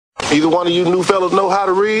Either one of you new fellas know how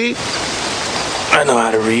to read? I know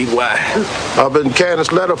how to read. Why? I've been carrying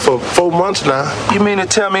this letter for 4 months now. You mean to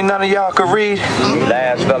tell me none of y'all could read?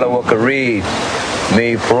 Last fellow who could read,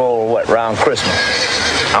 me parole, around Christmas.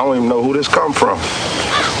 I don't even know who this come from.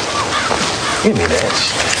 Give me that.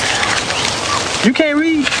 You can't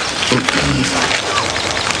read?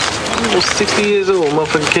 I'm almost 60 years old,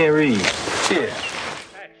 motherfucker can't read. Yeah.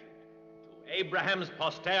 To Abraham's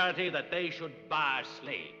posterity that they should buy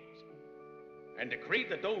slaves, and decreed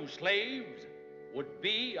that those slaves would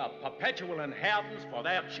be a perpetual inheritance for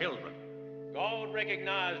their children. God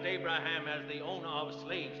recognized Abraham as the owner of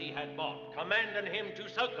slaves he had bought, commanding him to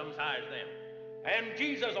circumcise them. And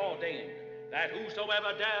Jesus ordained that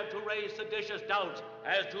whosoever dared to raise seditious doubts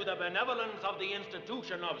as to the benevolence of the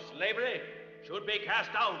institution of slavery should be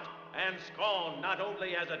cast out and scorned not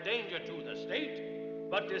only as a danger to the state,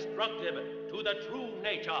 but destructive to the true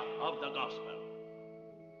nature of the gospel.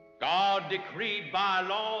 God decreed by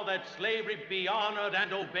law that slavery be honored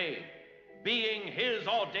and obeyed, being his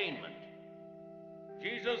ordainment.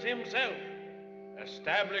 Jesus himself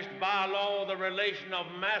established by law the relation of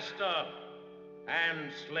master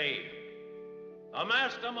and slave. A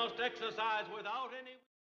master must exercise without any